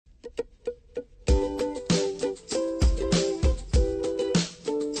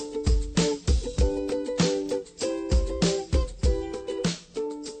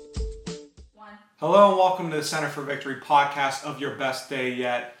Hello and welcome to the Center for Victory podcast of Your Best Day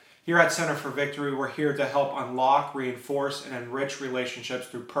Yet. Here at Center for Victory, we're here to help unlock, reinforce, and enrich relationships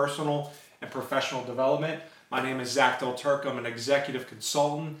through personal and professional development. My name is Zach Del Turco. I'm an executive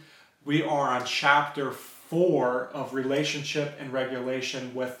consultant. We are on chapter 4 of Relationship and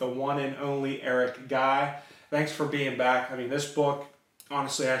Regulation with the one and only Eric Guy. Thanks for being back. I mean, this book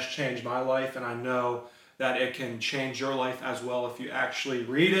honestly has changed my life, and I know that it can change your life as well if you actually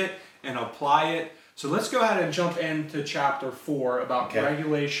read it and apply it. So let's go ahead and jump into chapter 4 about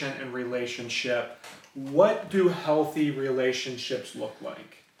regulation and relationship. What do healthy relationships look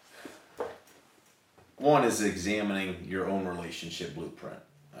like? One is examining your own relationship blueprint.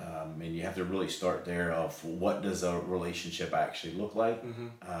 And you have to really start there of what does a relationship actually look like,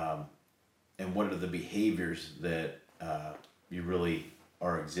 and what are the behaviors that you really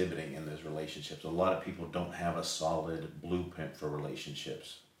are exhibiting in those relationships. A lot of people don't have a solid blueprint for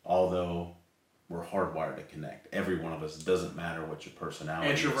relationships, although we're hardwired to connect. Every one of us, doesn't matter what your personality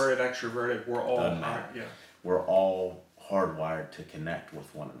Introverted, extroverted, we're all We're all hardwired to connect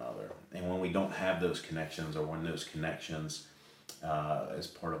with one another. And when we don't have those connections, or when those connections as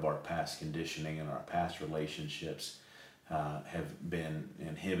part of our past conditioning and our past relationships have been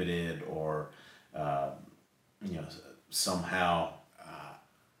inhibited or somehow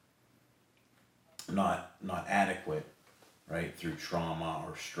not adequate, right, through trauma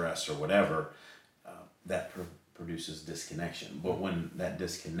or stress or whatever, that produces disconnection. But when that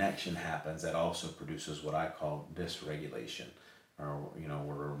disconnection happens, that also produces what I call dysregulation, or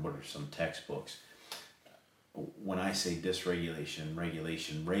what are some textbooks. When I say dysregulation,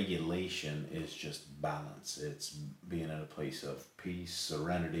 regulation is just balance. It's being in a place of peace,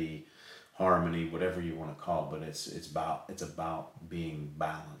 serenity, harmony, whatever you want to call it, but it's about being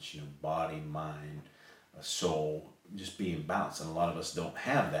balanced, body, mind, soul, just being balanced. And a lot of us don't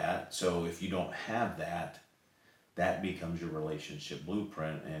have that. So if you don't have that, that becomes your relationship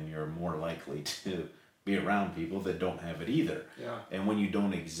blueprint, and you're more likely to be around people that don't have it either. Yeah. And when you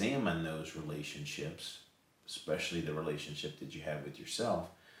don't examine those relationships, especially the relationship that you have with yourself,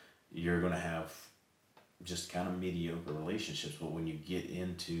 you're going to have just kind of mediocre relationships. But when you get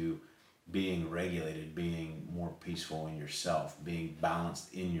into being regulated, being more peaceful in yourself, being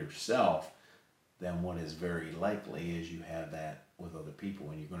balanced in yourself, then what is very likely is you have that with other people,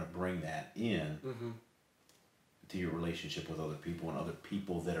 and you're going to bring that in to your relationship with other people, and other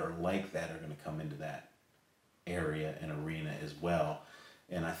people that are like that are going to come into that area and arena as well.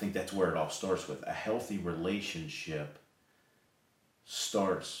 And I think that's where it all starts with. A healthy relationship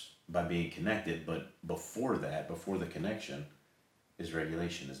starts by being connected, but before that, before the connection, is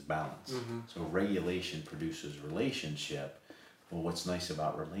regulation, is balance. So regulation produces relationship. Well, what's nice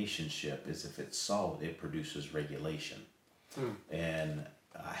about relationship is if it's solid, it produces regulation. And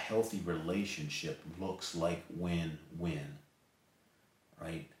a healthy relationship looks like win-win,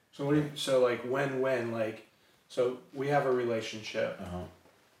 right? So like win-win, so we have a relationship.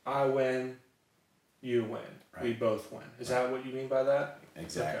 I win, you win. Right. We both win. Is that what you mean by that?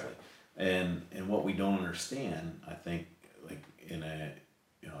 Exactly. Okay. And what we don't understand, I think, like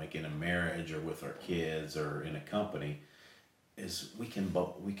in a marriage or with our kids or in a company, is we can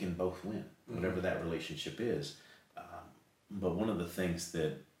both win, whatever that relationship is. But one of the things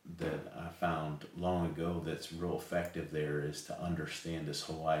that I found long ago that's real effective there is to understand this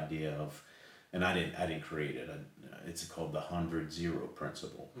whole idea of, and I didn't create it. It's called the 100-0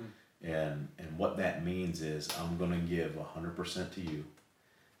 principle. And what that means is I'm going to give 100% to you,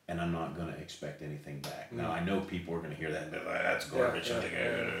 and I'm not going to expect anything back. Now, I know people are going to hear that and be like, that's garbage.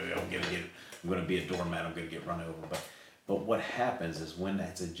 I'm going to be a doormat. I'm going to get run over. But what happens is when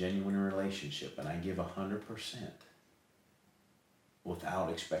that's a genuine relationship and I give 100% without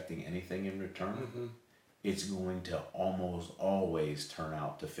expecting anything in return, it's going to almost always turn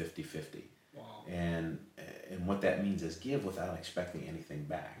out to 50-50. Wow. And what that means is give without expecting anything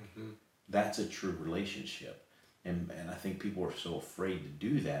back. That's a true relationship. And I think people are so afraid to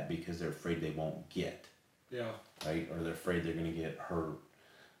do that because they're afraid they won't get. Yeah. Right? Or they're afraid they're going to get hurt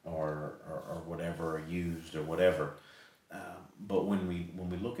or whatever, or used or whatever. But when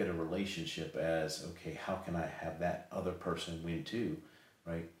we look at a relationship as, okay, how can I have that other person win too,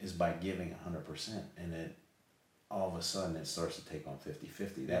 right, is by giving 100%. And it all of a sudden it starts to take on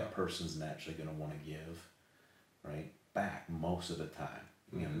 50-50. That person's naturally going to want to give, right, back most of the time.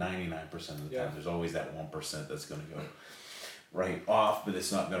 99% of the time. There's always that 1% that's going to go right off, but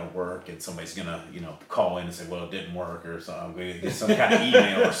it's not going to work, and somebody's going to, call in and say, well, it didn't work, or something. I'm going to get some kind of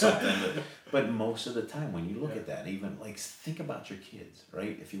email or something. But most of the time, when you look at that, even think about your kids,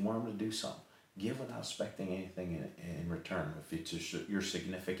 right? If you want them to do something, give without expecting anything in return. If it's your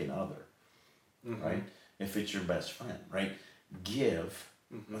significant other, right? If it's your best friend, right? Give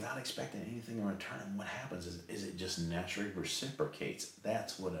without expecting anything in return. And what happens is it just naturally reciprocates.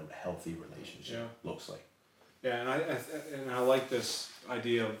 That's what a healthy relationship looks like. Yeah, and I like this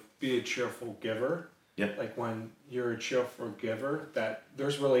idea of be a cheerful giver. Yep. Like when you're a cheerful giver, that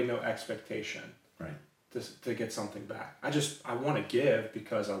there's really no expectation. Right. To get something back. I want to give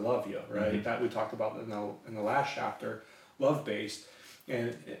because I love you, right? That we talked about in the last chapter, love based,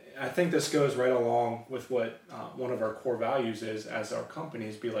 and I think this goes right along with what one of our core values is as our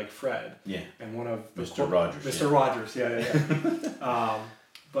companies, be like Fred. Yeah. And one of Mr. Rogers. Mr. Rogers, yeah.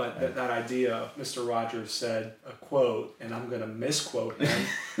 But that idea, Mr. Rogers said a quote, and I'm going to misquote him,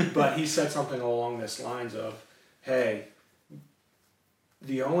 but he said something along this lines of, "Hey,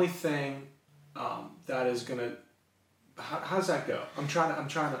 the only thing that is gonna, how does that go? I'm trying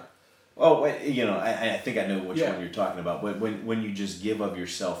to. Oh, I think I know which one you're talking about. But when you just give of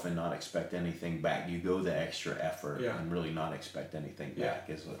yourself and not expect anything back, you go the extra effort and really not expect anything back.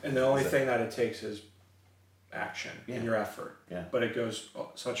 And the only thing that it takes is action and your effort. Yeah. But it goes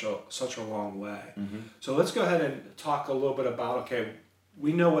such a long way. So let's go ahead and talk a little bit about,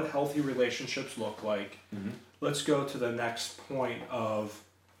 we know what healthy relationships look like. Let's go to the next point of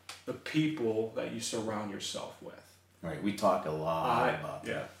the people that you surround yourself with. Right, we talk a lot about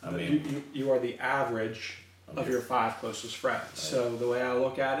that. I mean, you are the average of your 5 closest friends. Right. So the way I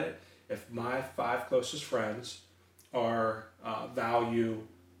look at it, if my 5 closest friends are value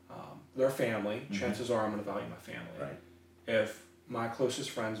their family, chances are I'm going to value my family. Right. If my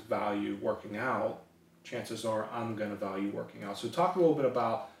closest friends value working out, chances are I'm going to value working out. So talk a little bit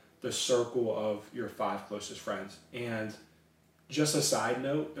about the circle of your 5 closest friends. And just a side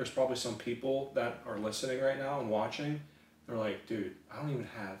note, there's probably some people that are listening right now and watching. They're like, dude, I don't even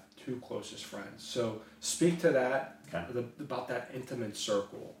have 2 closest friends. So speak to that, about that intimate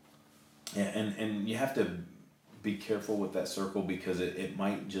circle. Yeah, and you have to be careful with that circle because it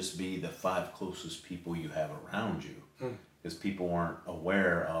might just be the 5 closest people you have around you. Because people aren't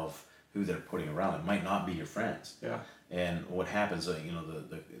aware of who they're putting around. It might not be your friends. Yeah. And what happens,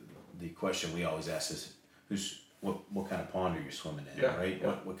 the question we always ask is, what kind of pond are you swimming in, right?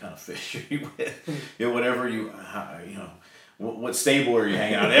 Yeah. What kind of fish are you with? Whatever what stable are you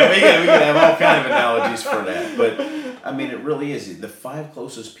hanging out at? We can have all kind of analogies for that. But, I mean, it really is. The 5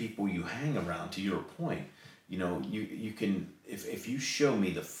 closest people you hang around, to your point, you can, if you show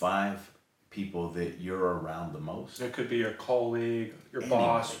me the 5 people that you're around the most. It could be your colleague, your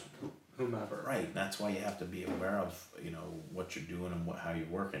boss, whomever. Right. That's why you have to be aware of, what you're doing and how you're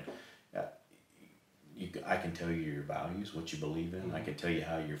working. I can tell you your values, what you believe in. I can tell you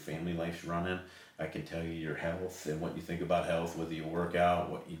how your family life's running. I can tell you your health and what you think about health, whether you work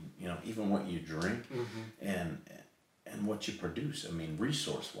out, what even what you drink, and what you produce. I mean,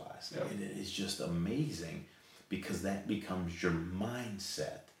 resource-wise, it is just amazing because that becomes your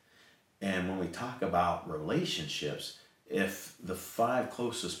mindset. And when we talk about relationships, if the 5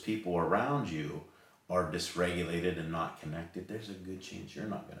 closest people around you are dysregulated and not connected, there's a good chance you're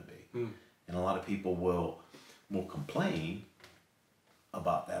not going to be. And a lot of people will complain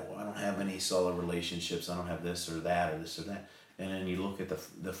about that. Well, I don't have any solid relationships. I don't have this or that or this or that. And then you look at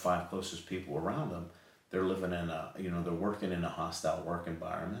the 5 closest people around them. They're living in they're working in a hostile work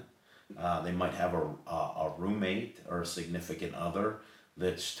environment. They might have a roommate or a significant other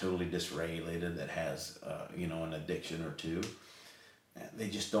that's totally dysregulated, that has an addiction or 2. They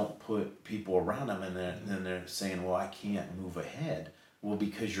just don't put people around them, and then they're saying, well, I can't move ahead. Well,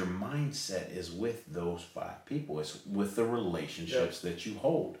 because your mindset is with those 5 people. It's with the relationships that you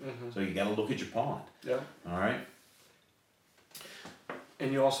hold. So you got to look at your pond. Yeah. All right.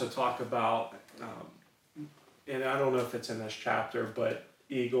 And you also talk about, and I don't know if it's in this chapter, but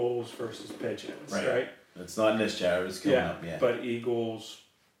eagles versus pigeons, right? It's not in this chapter. It's coming up. Yeah. But eagles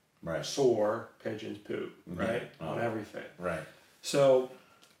soar, pigeons poop, right? On everything. Right. So,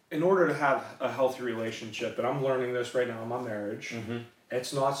 in order to have a healthy relationship, and I'm learning this right now in my marriage,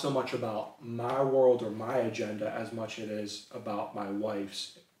 it's not so much about my world or my agenda as much it is about my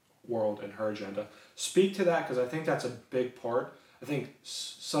wife's world and her agenda. Speak to that, because I think that's a big part. I think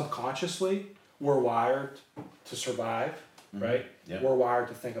subconsciously we're wired to survive, right? Yep. We're wired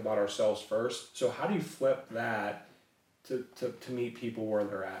to think about ourselves first. So how do you flip that to meet people where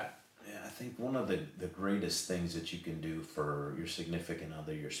they're at? Yeah, I think one of the greatest things that you can do for your significant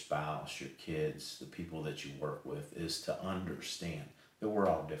other, your spouse, your kids, the people that you work with, is to understand that we're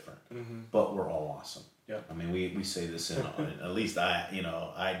all different, but we're all awesome. Yeah. I mean, we say this at least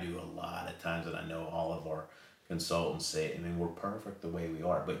I do a lot of times, and I know all of our consultants say it. I mean, we're perfect the way we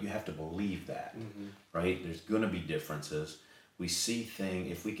are, but you have to believe that, right? There's going to be differences.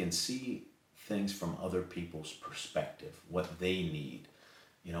 If we can see things from other people's perspective, what they need,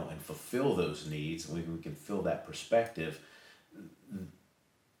 and fulfill those needs, we can fill that perspective,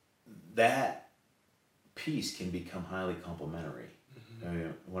 that piece can become highly complementary. I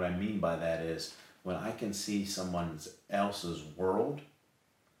mean, what I mean by that is when I can see someone else's world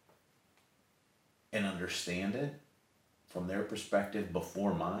and understand it from their perspective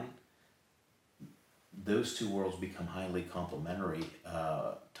before mine, those two worlds become highly complementary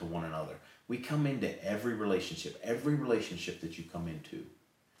to one another. We come into every relationship that you come into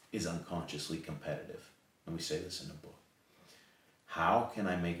is unconsciously competitive. And we say this in the book. How can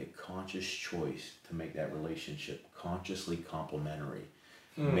I make a conscious choice to make that relationship consciously complementary,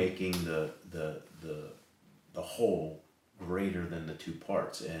 making the whole greater than the two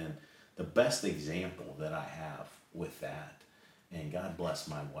parts? And the best example that I have with that, and God bless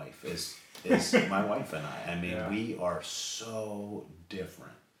my wife, is my wife and I. I mean, we are so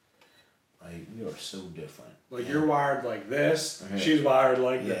different. Right? We are so different. Like, you're wired like this, she's wired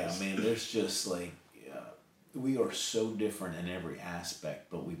like this. Yeah, I mean, there's just like, we are so different in every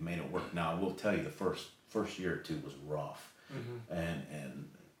aspect, but we've made it work. Now, I will tell you, the first year or two was rough. And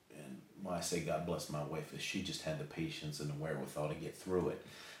when I say God bless my wife, is she just had the patience and the wherewithal to get through it.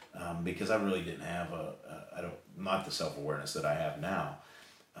 Because I really didn't have not the self-awareness that I have now.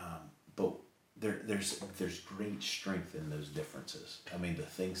 But there's great strength in those differences. I mean, the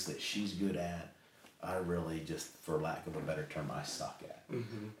things that she's good at, I really just, for lack of a better term, I suck at.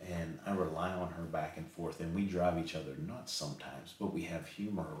 And I rely on her back and forth, and we drive each other nuts sometimes, but we have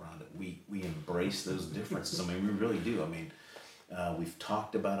humor around it. We embrace those differences. I mean, we really do. I mean, we've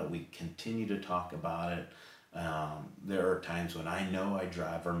talked about it. We continue to talk about it. There are times when I know I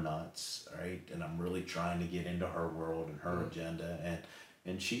drive her nuts, right? And I'm really trying to get into her world and her agenda,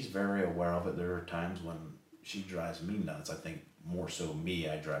 and she's very aware of it. There are times when she drives me nuts. I think more so me,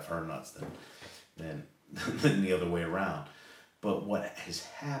 I drive her nuts than the other way around. But what has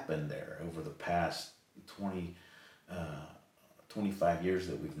happened there over the past 25 years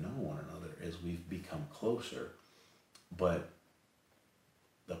that we've known one another is we've become closer. But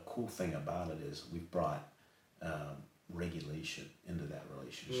the cool thing about it is we've brought regulation into that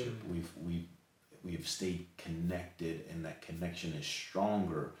relationship. We've stayed connected, and that connection is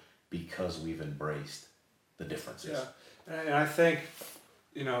stronger because we've embraced the differences. Yeah, and I think,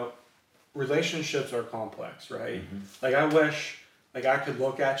 relationships are complex, right? Like, I wish, I could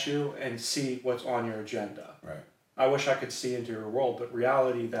look at you and see what's on your agenda. Right. I wish I could see into your world, but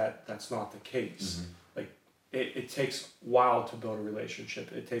reality, that's not the case. Like, it takes a while to build a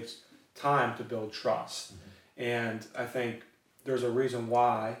relationship. It takes time to build trust. And I think there's a reason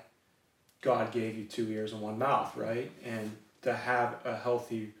why God gave you 2 ears and 1 mouth, right? And to have a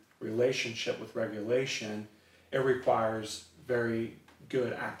healthy relationship with regulation, it requires very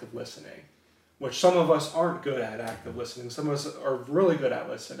good active listening, which some of us aren't good at active listening. Some of us are really good at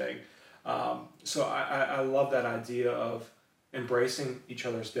listening. So I love that idea of embracing each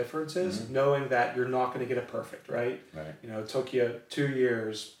other's differences, knowing that you're not going to get it perfect, right? Right. It took you 2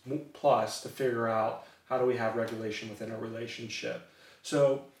 years plus to figure out how do we have regulation within a relationship.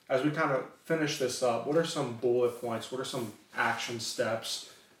 So as we kind of finish this up, what are some bullet points? What are some action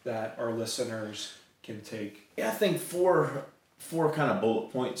steps that our listeners can take? Yeah, I think four kind of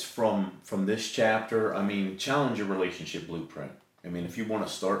bullet points from this chapter. I mean, challenge your relationship blueprint. I mean, if you want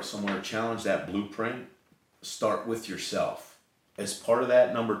to start somewhere, challenge that blueprint. Start with yourself. As part of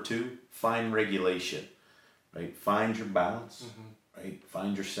that, number 2, find regulation, right? Find your balance, right?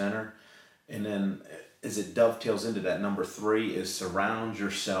 Find your center. And then as it dovetails into that, number 3 is surround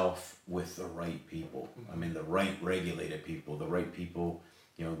yourself with the right people. I mean, the right regulated people, the right people,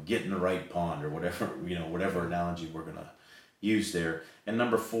 get in the right pond, or whatever analogy we're going to use there. And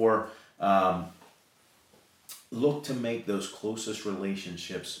number 4, look to make those closest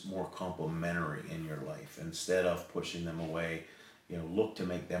relationships more complementary in your life. Instead of pushing them away, look to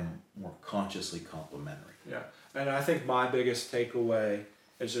make them more consciously complementary. Yeah, and I think my biggest takeaway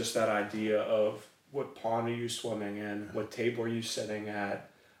is just that idea of what pond are you swimming in, what table are you sitting at,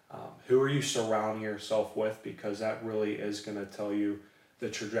 who are you surrounding yourself with, because that really is going to tell you the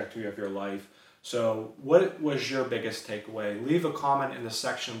trajectory of your life. So what was your biggest takeaway? Leave a comment in the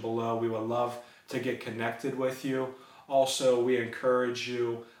section below. We would love to get connected with you. Also, we encourage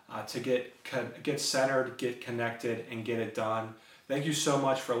you to get centered, get connected, and get it done. Thank you so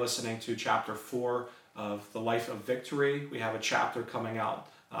much for listening to Chapter 4 of The Life of Victory. We have a chapter coming out,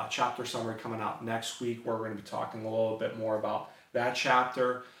 chapter summary coming out next week, where we're going to be talking a little bit more about that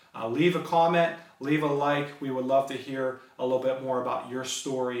chapter. Leave a comment, leave a like. We would love to hear a little bit more about your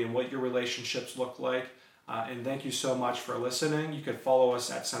story and what your relationships look like. And thank you so much for listening. You can follow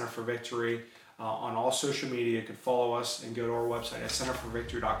us at Center for Victory on all social media. You can follow us and go to our website at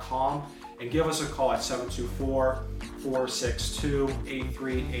centerforvictory.com and give us a call at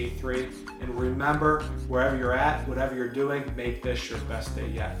 724-462-8383. And remember, wherever you're at, whatever you're doing, make this your best day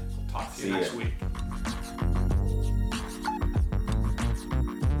yet. We'll talk to you next week.